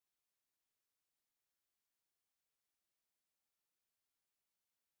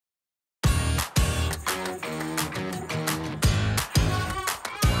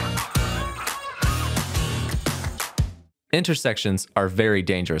Intersections are very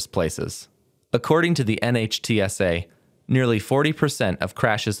dangerous places. According to the NHTSA, nearly 40% of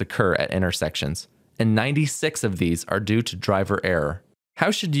crashes occur at intersections, and 96 of these are due to driver error.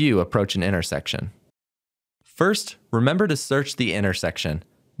 How should you approach an intersection? First, remember to search the intersection,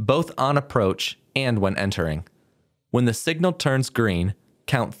 both on approach and when entering. When the signal turns green,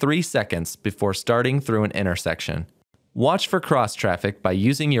 count 3 seconds before starting through an intersection. Watch for cross traffic by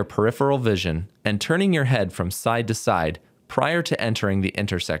using your peripheral vision and turning your head from side to side prior to entering the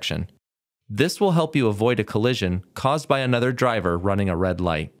intersection. This will help you avoid a collision caused by another driver running a red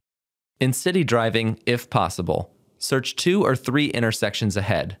light. In city driving, if possible, search 2 or 3 intersections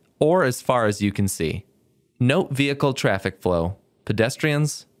ahead, or as far as you can see. Note vehicle traffic flow,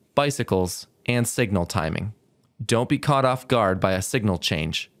 pedestrians, bicycles, and signal timing. Don't be caught off guard by a signal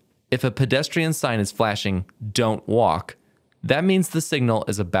change. If a pedestrian sign is flashing, "Don't walk," that means the signal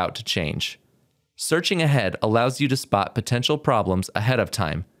is about to change. Searching ahead allows you to spot potential problems ahead of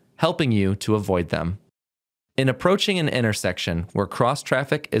time, helping you to avoid them. In approaching an intersection where cross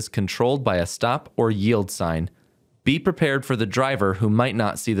traffic is controlled by a stop or yield sign, be prepared for the driver who might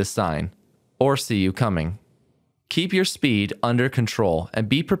not see the sign or see you coming. Keep your speed under control and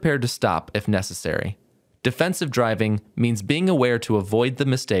be prepared to stop if necessary. Defensive driving means being aware to avoid the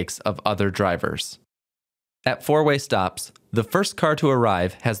mistakes of other drivers. At four-way stops, the first car to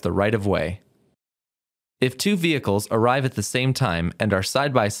arrive has the right of way. If 2 vehicles arrive at the same time and are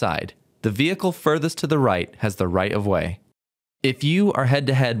side by side, the vehicle furthest to the right has the right of way. If you are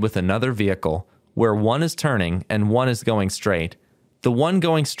head-to-head with another vehicle, where one is turning and one is going straight, the one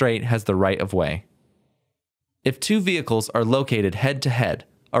going straight has the right of way. If 2 vehicles are located head-to-head,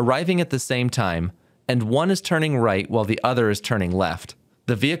 arriving at the same time, and one is turning right while the other is turning left,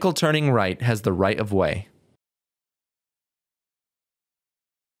 the vehicle turning right has the right of way.